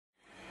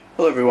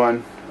Hello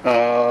everyone.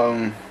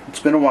 It's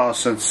been a while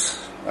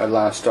since I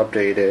last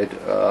updated,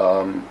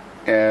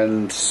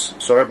 and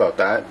sorry about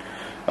that.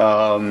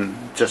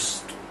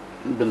 Just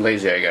been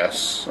lazy, I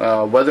guess.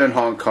 Weather in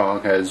Hong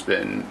Kong has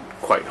been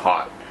quite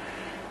hot,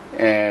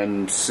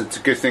 and it's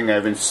a good thing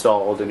I've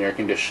installed an air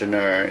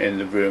conditioner in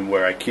the room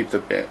where I keep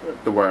the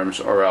worms,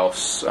 or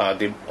else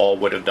they all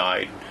would have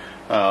died.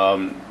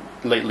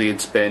 Lately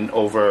it's been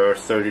over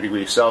 30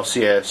 degrees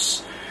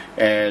Celsius,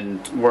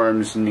 and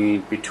worms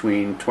need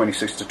between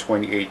 26 to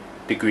 28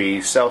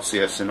 degrees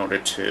Celsius in order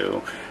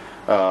to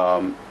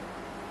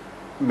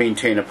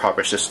maintain a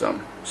proper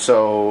system.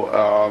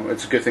 So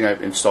it's a good thing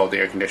I've installed the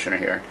air conditioner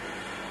here.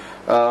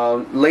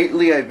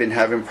 Lately I've been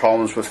having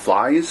problems with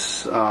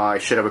flies. I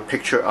should have a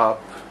picture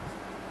up,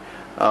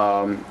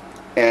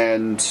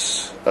 and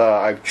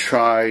I've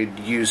tried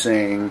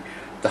using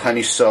the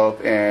honey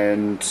soap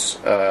and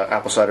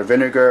apple cider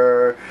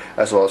vinegar,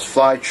 as well as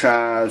fly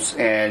traps,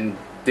 and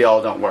they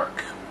all don't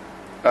work.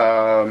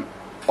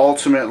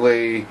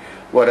 Ultimately,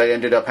 what I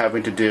ended up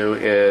having to do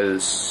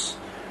is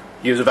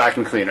use a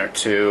vacuum cleaner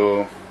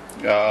to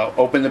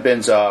open the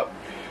bins up,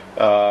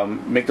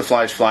 make the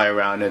flies fly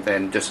around, and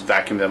then just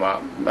vacuum them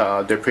up.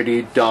 They're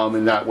pretty dumb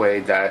in that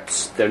way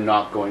that they're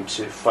not going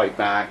to fight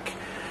back,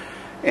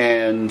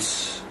 and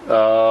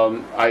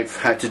I've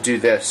had to do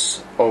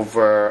this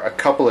over a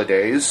couple of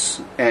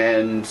days,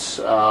 and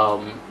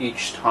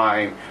each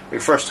time, the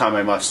first time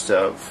I must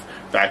have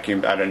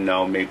vacuumed, I don't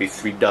know, maybe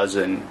 3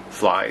 dozen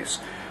flies.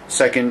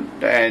 Second,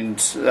 and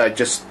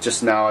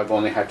just now I've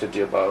only had to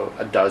do about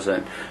a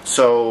dozen.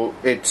 So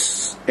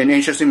it's an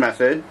interesting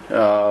method.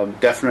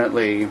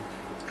 Definitely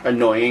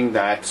annoying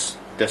that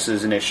this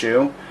is an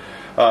issue.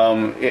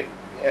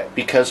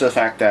 Because of the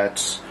fact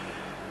that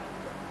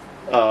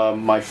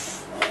my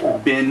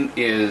bin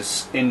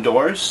is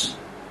indoors,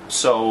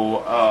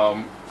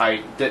 so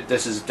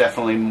this is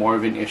definitely more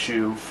of an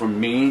issue for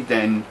me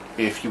than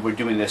if you were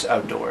doing this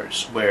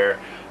outdoors, where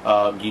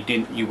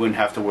you wouldn't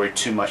have to worry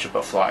too much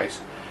about flies.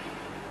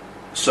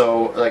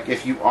 So, like,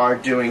 if you are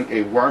doing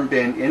a worm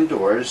bin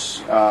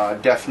indoors,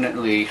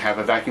 definitely have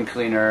a vacuum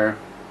cleaner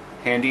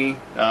handy.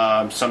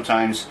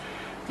 Sometimes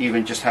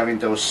even just having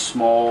those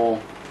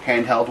small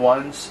handheld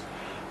ones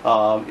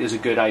is a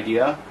good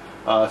idea.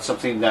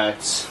 Something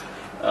that's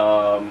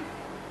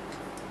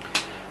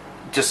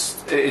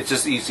it's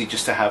just easy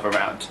just to have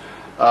around.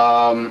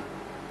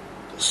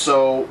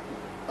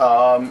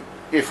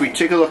 If we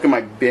take a look at my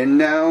bin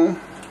now,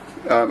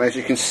 as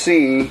you can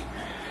see,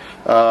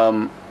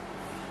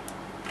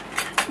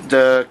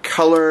 the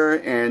color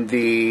and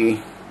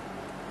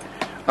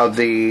of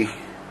the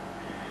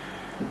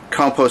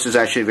compost is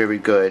actually very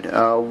good.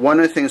 One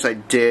of the things I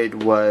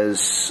did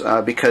was,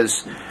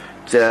 because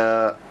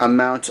the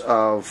amount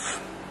of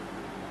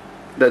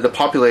the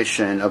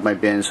population of my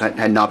bins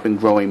had not been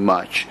growing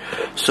much,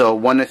 so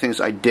one of the things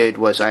I did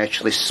was I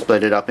actually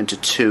split it up into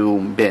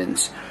 2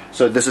 bins.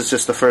 So this is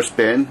just the first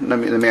bin. Let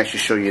me actually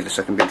show you the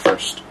second bin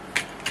first.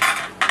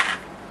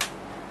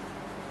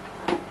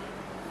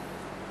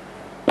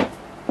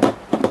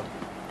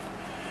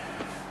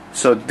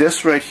 So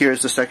this right here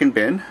is the second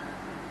bin,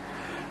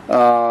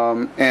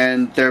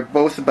 and they're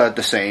both about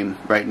the same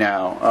right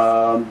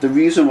now. The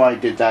reason why I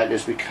did that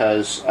is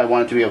because I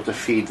wanted to be able to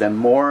feed them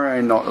more,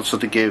 and also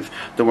to give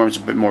the worms a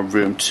bit more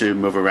room to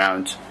move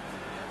around.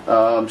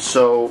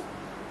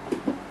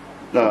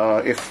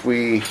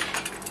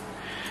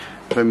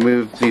 If I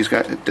move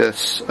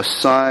this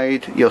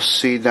aside, you'll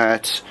see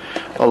that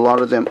a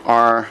lot of them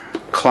are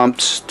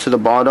clumped to the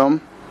bottom,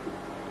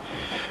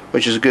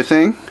 which is a good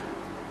thing.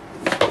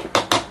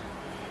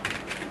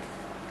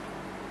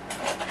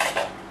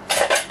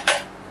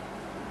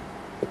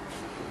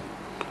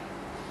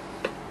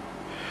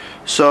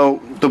 So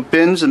the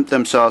bins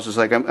themselves is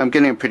like, I'm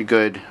getting a pretty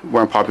good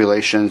worm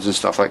populations and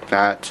stuff like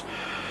that,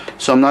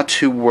 so I'm not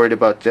too worried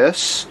about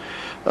this.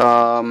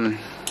 So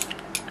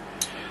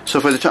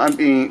for the time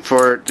being,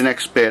 for the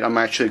next bit, I'm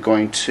actually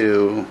going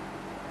to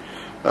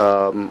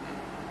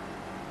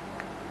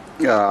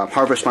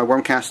harvest my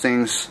worm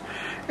castings,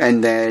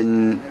 and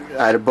then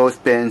out of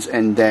both bins,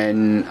 and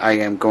then I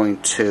am going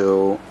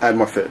to add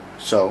more food.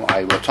 So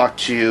I will talk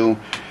to you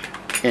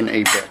in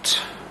a bit.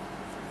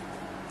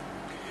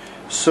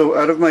 So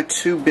out of my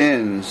 2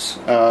 bins,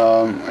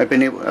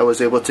 I was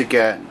able to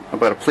get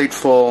about a plate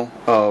full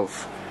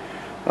of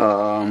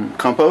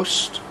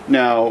compost.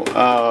 Now,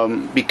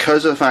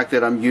 because of the fact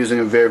that I'm using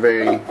a very,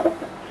 very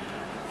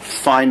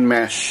fine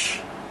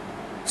mesh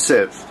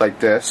sieve like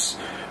this,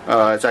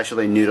 it's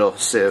actually a noodle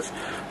sieve.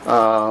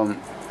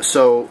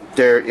 So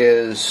there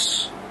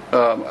is,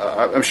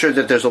 I'm sure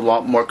that there's a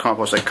lot more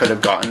compost I could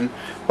have gotten,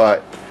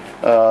 but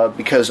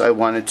because I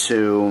wanted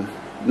to,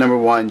 number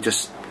one,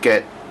 just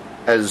get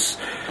as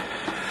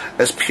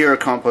pure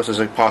compost as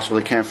I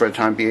possibly can for the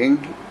time being.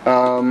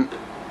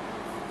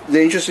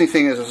 The interesting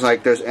thing is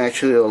like there's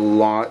actually a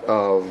lot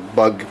of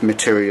bug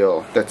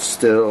material bugs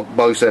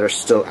that are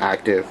still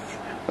active,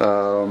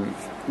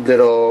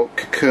 little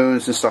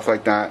cocoons and stuff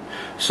like that.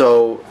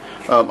 So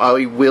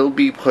I will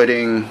be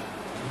putting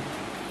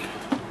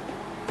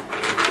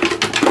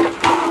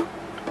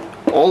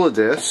all of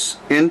this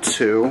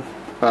into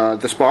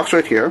this box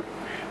right here,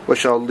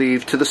 which I'll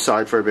leave to the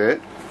side for a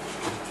bit.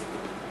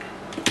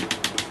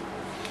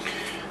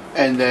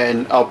 And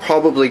then I'll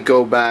probably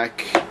go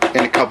back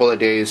in a couple of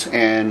days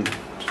and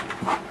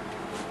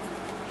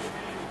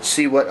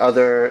see what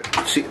other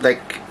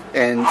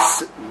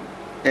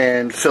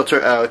and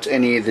filter out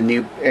any of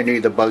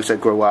the bugs that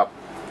grow up.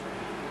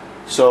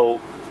 So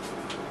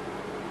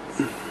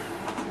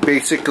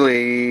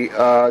basically,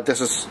 this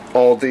is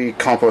all the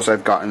compost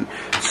I've gotten.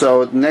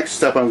 So the next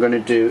step I'm going to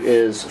do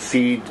is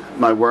feed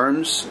my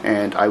worms,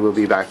 and I will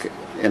be back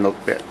in a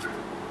bit.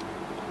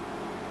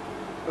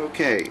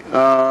 Okay,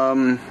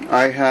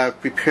 I have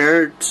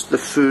prepared the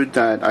food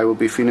that I will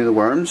be feeding the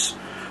worms.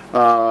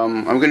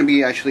 I'm going to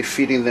be actually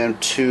feeding them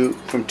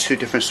from two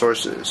different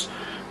sources.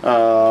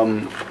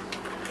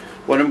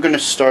 What I'm going to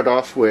start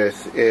off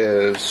with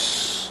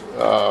is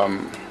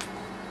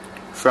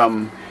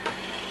from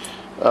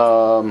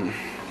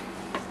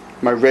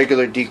my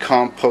regular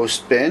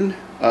decompost bin,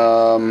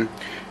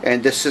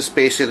 and this just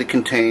basically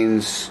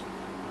contains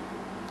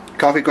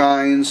coffee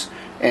grinds,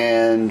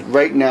 and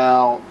right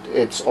now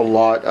it's a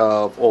lot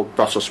of old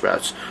Brussels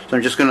sprouts. So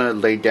I'm just going to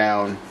lay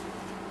down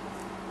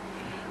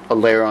a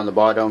layer on the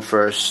bottom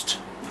first.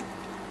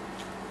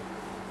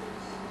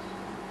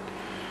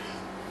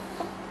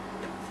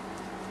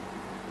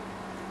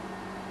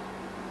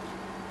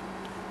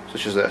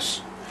 Such as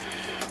this.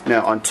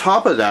 Now on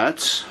top of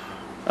that,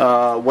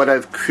 what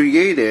I've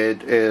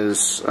created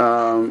is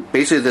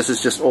basically this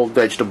is just old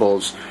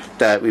vegetables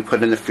that we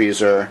put in the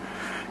freezer,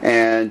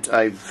 and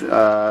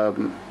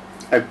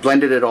I've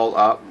blended it all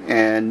up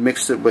and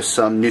mixed it with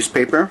some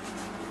newspaper,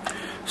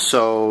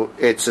 so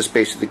it's just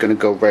basically going to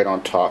go right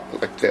on top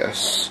like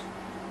this.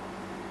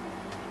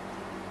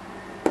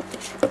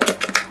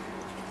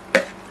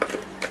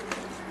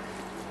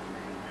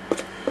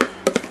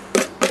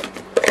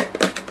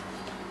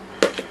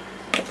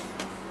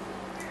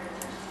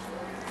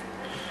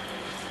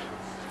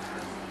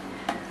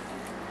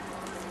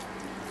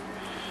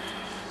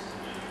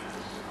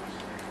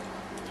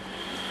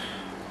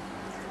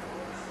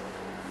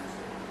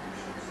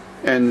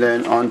 And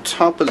then on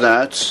top of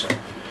that,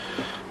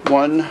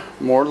 one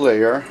more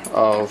layer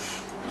of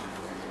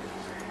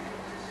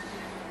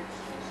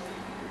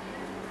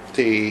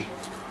the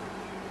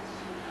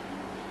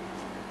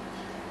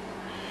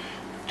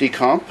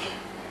decomp.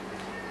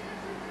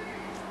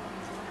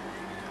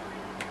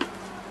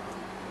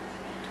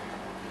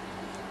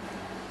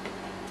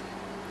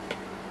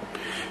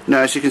 Now,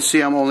 as you can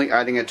see, I'm only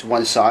adding it to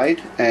one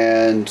side,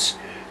 and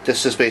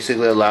this just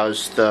basically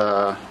allows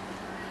the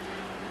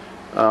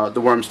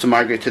worms to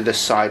migrate to this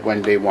side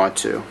when they want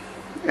to.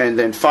 And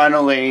then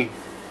finally,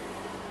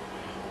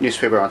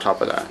 newspaper on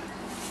top of that.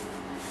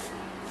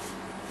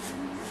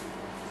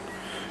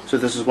 So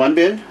this is one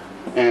bin,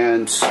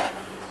 and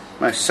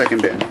my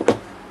second bin.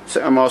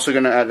 So I'm also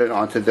going to add it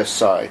onto this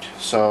side.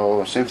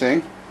 So same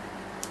thing.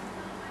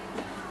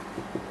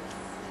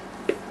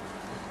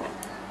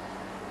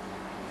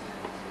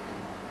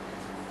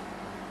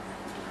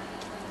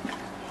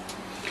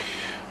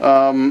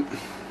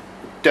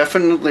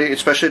 Definitely,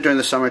 especially during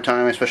the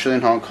summertime, especially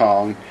in Hong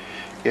Kong,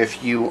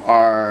 if you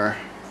are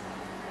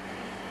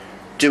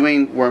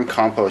doing worm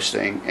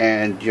composting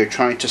and you're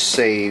trying to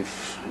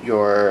save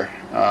your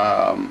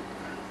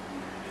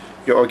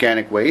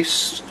organic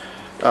waste,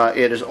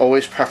 it is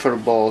always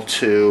preferable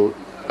to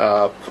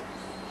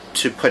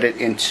put it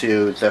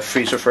into the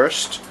freezer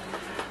first.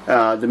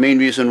 The main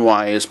reason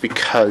why is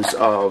because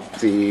of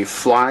the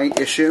fly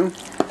issue,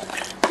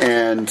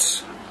 and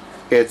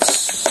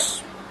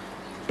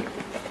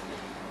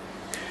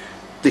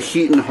the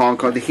heat in Hong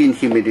Kong, the heat and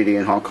humidity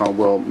in Hong Kong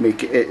will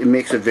make it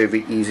makes it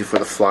very easy for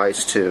the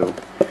flies to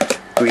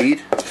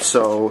breed.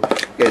 So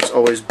it's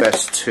always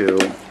best to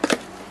put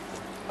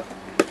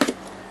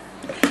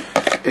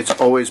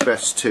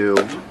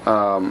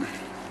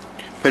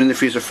it in the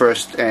freezer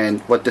first.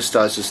 And what this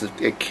does is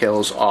that it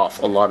kills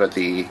off a lot of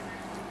the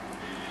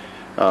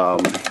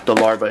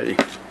larvae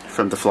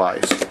from the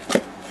flies.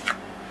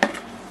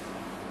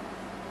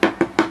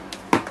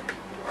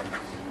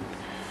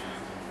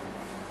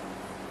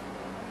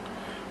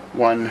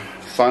 One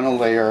final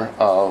layer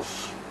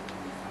of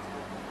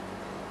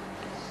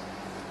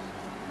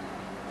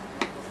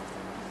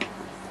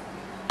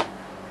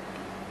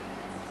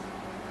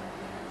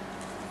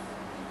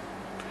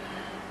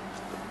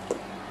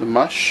the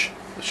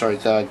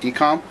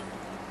decomp,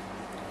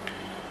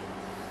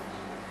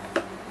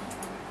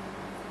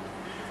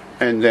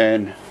 and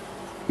then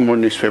more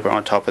newspaper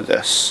on top of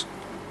this.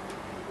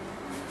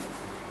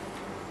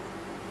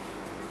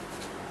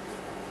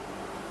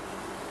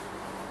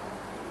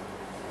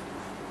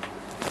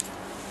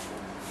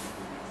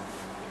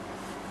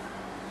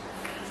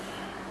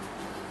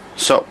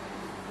 So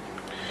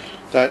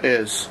that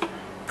is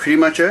pretty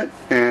much it,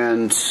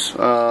 and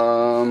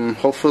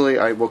hopefully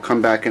I will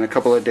come back in a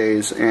couple of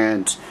days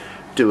and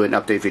do an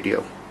update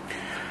video.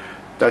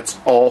 That's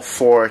all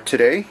for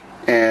today,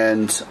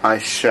 and I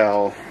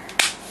shall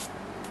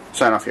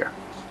sign off here.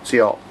 See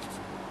y'all.